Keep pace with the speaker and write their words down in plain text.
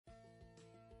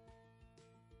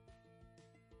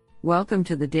Welcome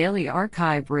to the Daily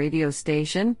Archive radio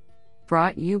station,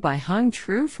 brought you by Hung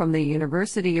Tru from the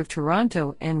University of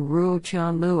Toronto and Ruo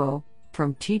Chan Luo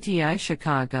from TTI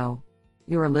Chicago.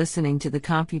 You are listening to the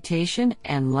Computation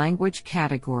and Language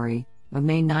category of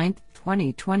May 9,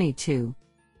 2022.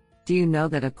 Do you know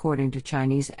that according to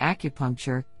Chinese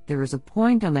acupuncture, there is a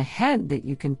point on the head that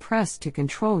you can press to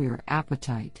control your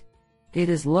appetite? It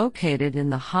is located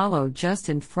in the hollow just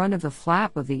in front of the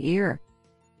flap of the ear.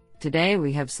 Today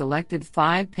we have selected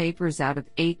 5 papers out of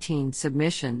 18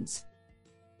 submissions.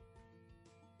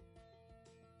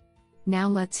 Now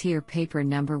let's hear paper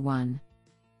number 1.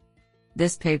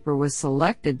 This paper was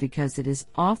selected because it is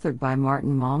authored by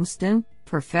Martin Malmsten,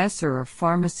 Professor of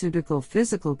Pharmaceutical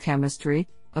Physical Chemistry,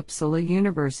 Uppsala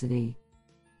University.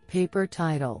 Paper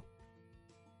title: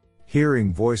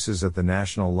 Hearing Voices at the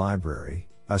National Library,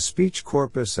 a Speech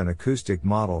Corpus and Acoustic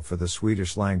Model for the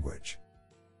Swedish Language.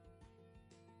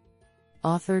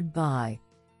 Authored by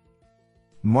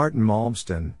Martin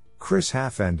Malmsten, Chris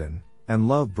Haffenden, and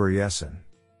Love Börjesson.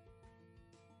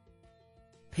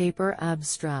 Paper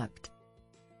abstract: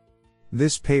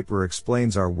 This paper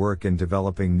explains our work in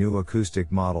developing new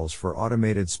acoustic models for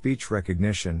automated speech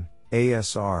recognition,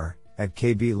 ASR, at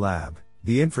KB Lab,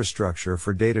 the infrastructure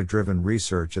for data-driven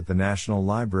research at the National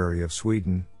Library of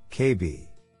Sweden, KB.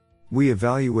 We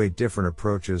evaluate different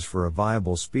approaches for a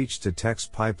viable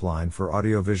speech-to-text pipeline for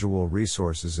audiovisual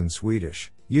resources in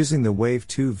Swedish, using the Wave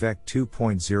 2 VEC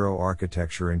 2.0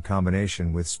 architecture in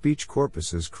combination with speech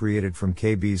corpuses created from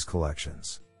KB's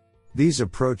collections. These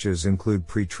approaches include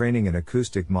pre-training an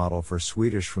acoustic model for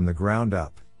Swedish from the ground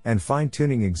up, and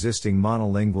fine-tuning existing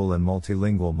monolingual and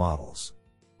multilingual models.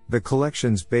 The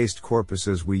collections-based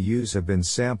corpuses we use have been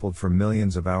sampled from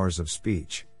millions of hours of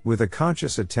speech, with a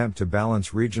conscious attempt to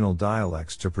balance regional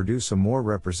dialects to produce a more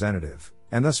representative,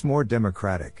 and thus more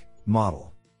democratic,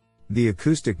 model. The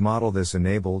acoustic model this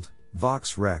enabled,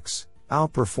 Vox Rex,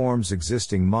 outperforms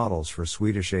existing models for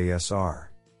Swedish ASR.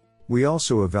 We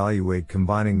also evaluate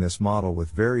combining this model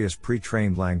with various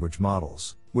pre-trained language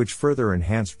models, which further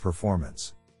enhanced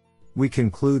performance. We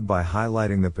conclude by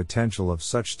highlighting the potential of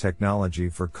such technology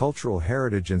for cultural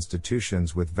heritage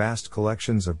institutions with vast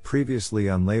collections of previously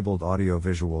unlabeled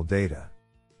audiovisual data.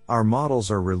 Our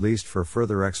models are released for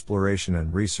further exploration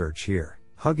and research here,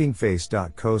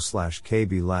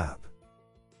 huggingface.co/kblab.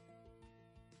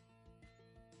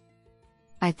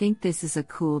 I think this is a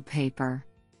cool paper.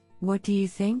 What do you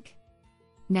think?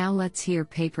 Now let's hear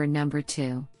paper number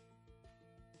 2.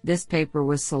 This paper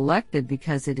was selected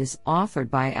because it is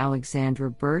authored by Alexandra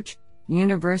Birch,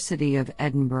 University of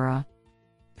Edinburgh.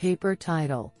 Paper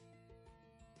title: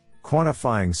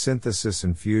 Quantifying Synthesis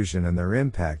and Fusion and Their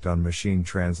Impact on Machine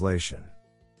Translation.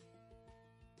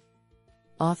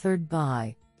 Authored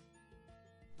by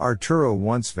Arturo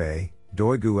Wunsve,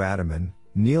 Doigu Adaman,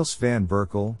 Niels van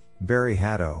Berkel, Barry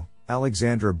Hatto,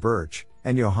 Alexandra Birch,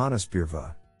 and Johannes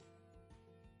Bjerva.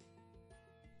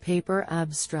 Paper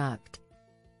abstract: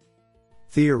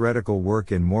 Theoretical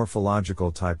work in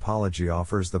morphological typology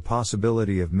offers the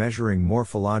possibility of measuring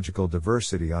morphological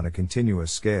diversity on a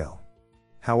continuous scale.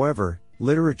 However,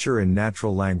 literature in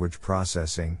natural language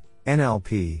processing,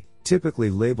 NLP, typically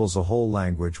labels a whole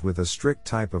language with a strict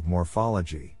type of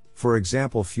morphology, for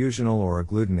example fusional or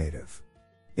agglutinative.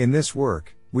 In this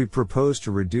work, we propose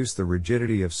to reduce the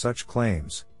rigidity of such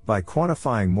claims, by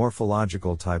quantifying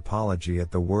morphological typology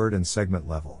at the word and segment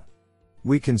level.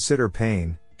 We consider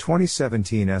Payne,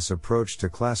 2017's approach to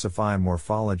classify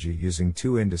morphology using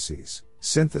 2 indices,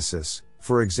 synthesis,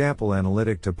 for example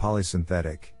analytic to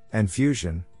polysynthetic, and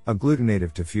fusion,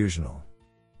 agglutinative to fusional.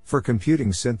 For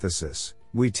computing synthesis,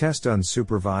 we test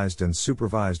unsupervised and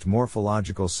supervised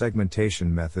morphological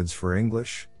segmentation methods for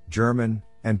English, German,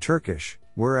 and Turkish,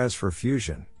 whereas for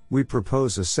fusion, we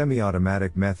propose a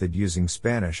semi-automatic method using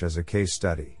Spanish as a case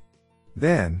study.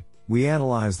 Then, we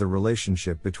analyze the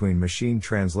relationship between machine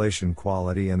translation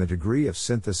quality and the degree of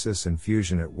synthesis and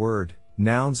fusion at word,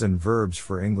 nouns and verbs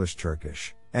for English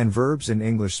Turkish, and verbs in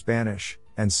English Spanish,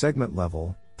 and segment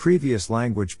level, previous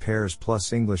language pairs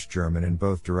plus English German in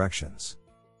both directions.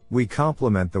 We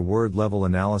complement the word level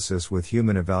analysis with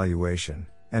human evaluation,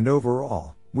 and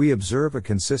overall, we observe a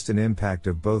consistent impact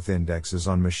of both indexes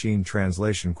on machine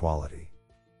translation quality.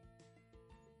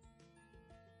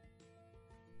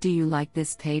 Do you like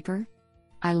this paper?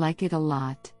 I like it a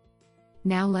lot.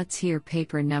 Now let's hear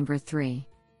paper number 3.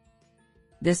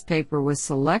 This paper was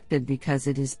selected because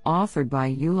it is authored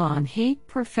by Yulan He,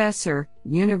 Professor,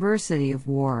 University of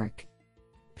Warwick.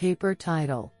 Paper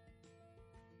title: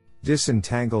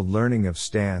 Disentangled Learning of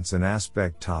Stance and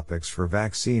Aspect Topics for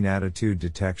Vaccine Attitude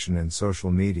Detection in Social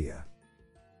Media.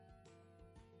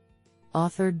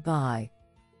 Authored by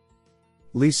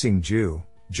Lising Zhu,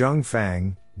 Zheng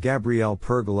Fang, Gabrielle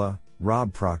Pergola,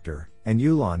 Rob Proctor, and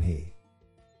Yulan He.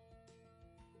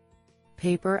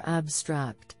 Paper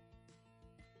abstract.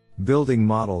 Building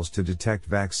models to detect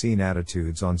vaccine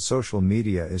attitudes on social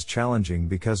media is challenging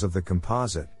because of the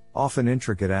composite, often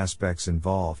intricate aspects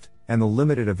involved, and the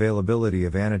limited availability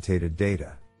of annotated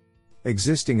data.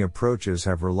 Existing approaches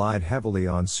have relied heavily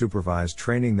on supervised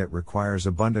training that requires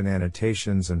abundant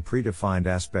annotations and predefined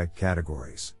aspect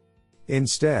categories.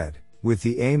 Instead, with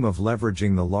the aim of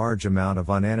leveraging the large amount of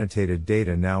unannotated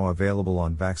data now available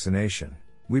on vaccination,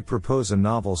 we propose a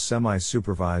novel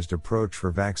semi-supervised approach for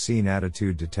vaccine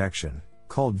attitude detection,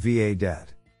 called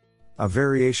VA-DET. A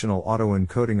variational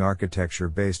auto-encoding architecture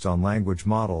based on language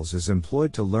models is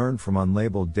employed to learn from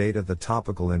unlabeled data the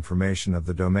topical information of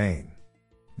the domain.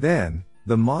 Then,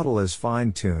 the model is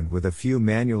fine-tuned with a few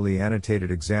manually annotated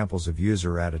examples of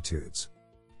user attitudes.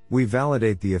 We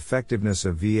validate the effectiveness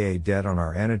of VA-DET on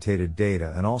our annotated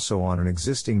data and also on an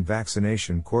existing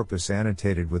vaccination corpus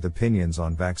annotated with opinions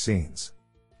on vaccines.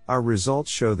 Our results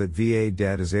show that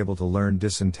VA-DET is able to learn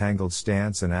disentangled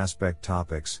stance and aspect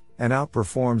topics, and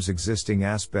outperforms existing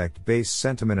aspect-based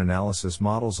sentiment analysis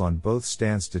models on both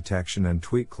stance detection and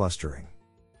tweet clustering.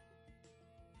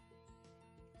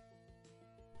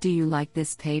 Do you like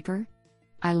this paper?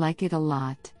 I like it a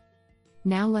lot.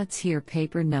 Now let's hear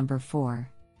paper number 4.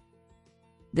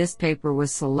 This paper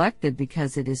was selected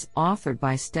because it is authored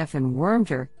by Stefan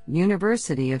Wurmter,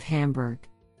 University of Hamburg.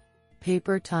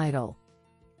 Paper title: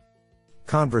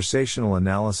 Conversational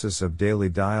Analysis of Daily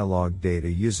Dialogue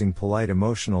Data Using Polite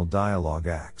Emotional Dialogue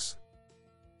Acts.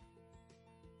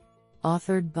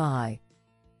 Authored by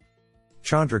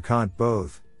Chandrakant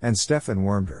Both, and Stefan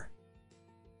Wurmter.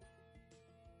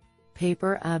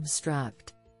 Paper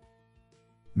abstract.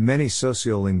 Many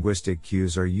sociolinguistic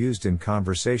cues are used in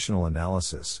conversational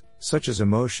analysis, such as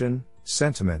emotion,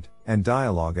 sentiment, and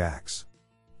dialogue acts.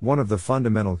 One of the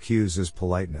fundamental cues is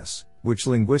politeness, which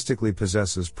linguistically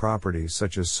possesses properties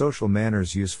such as social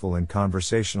manners useful in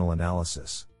conversational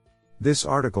analysis. This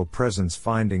article presents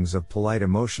findings of polite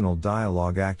emotional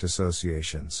dialogue act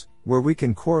associations, where we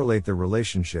can correlate the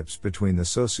relationships between the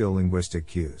sociolinguistic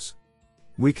cues.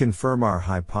 We confirm our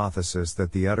hypothesis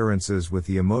that the utterances with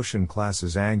the emotion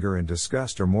classes anger and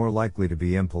disgust are more likely to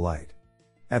be impolite.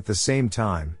 At the same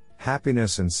time,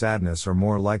 happiness and sadness are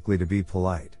more likely to be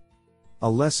polite. A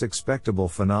less expectable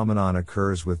phenomenon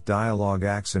occurs with dialogue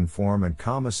acts in form and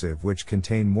commissive, which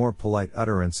contain more polite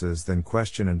utterances than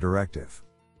question and directive.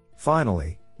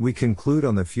 Finally, we conclude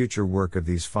on the future work of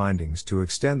these findings to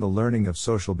extend the learning of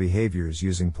social behaviors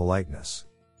using politeness.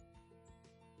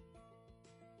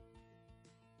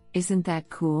 Isn't that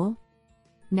cool?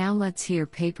 Now let's hear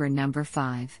paper number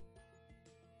 5.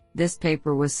 This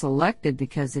paper was selected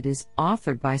because it is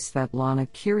authored by Svetlana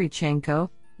Kirichenko,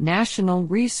 National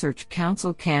Research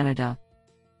Council Canada.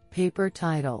 Paper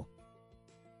title: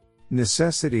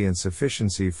 Necessity and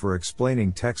Sufficiency for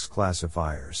Explaining Text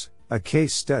Classifiers, a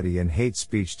Case Study in Hate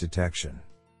Speech Detection.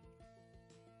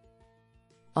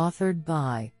 Authored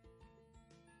by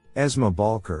Esma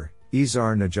Balker,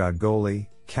 Izar Najadgoli,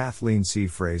 Kathleen C.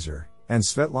 Fraser, and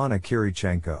Svetlana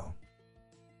Kirichenko.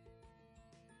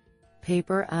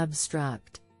 Paper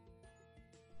abstract.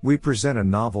 We present a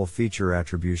novel feature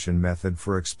attribution method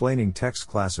for explaining text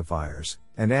classifiers,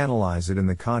 and analyze it in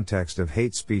the context of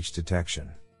hate speech detection.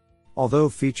 Although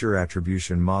feature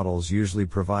attribution models usually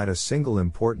provide a single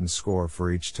importance score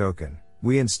for each token,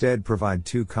 we instead provide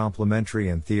 2 complementary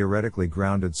and theoretically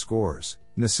grounded scores,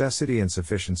 necessity and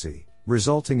sufficiency,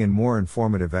 resulting in more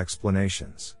informative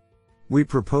explanations. We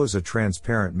propose a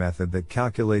transparent method that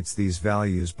calculates these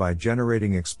values by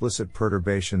generating explicit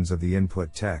perturbations of the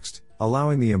input text,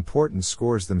 allowing the importance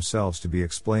scores themselves to be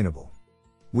explainable.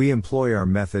 We employ our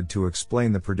method to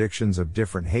explain the predictions of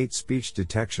different hate speech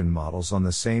detection models on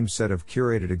the same set of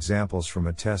curated examples from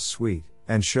a test suite,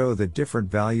 and show that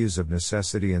different values of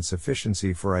necessity and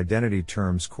sufficiency for identity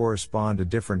terms correspond to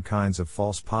different kinds of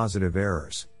false positive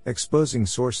errors, exposing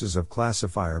sources of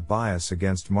classifier bias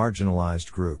against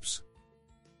marginalized groups.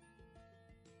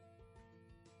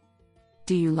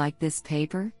 Do you like this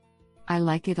paper? I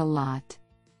like it a lot.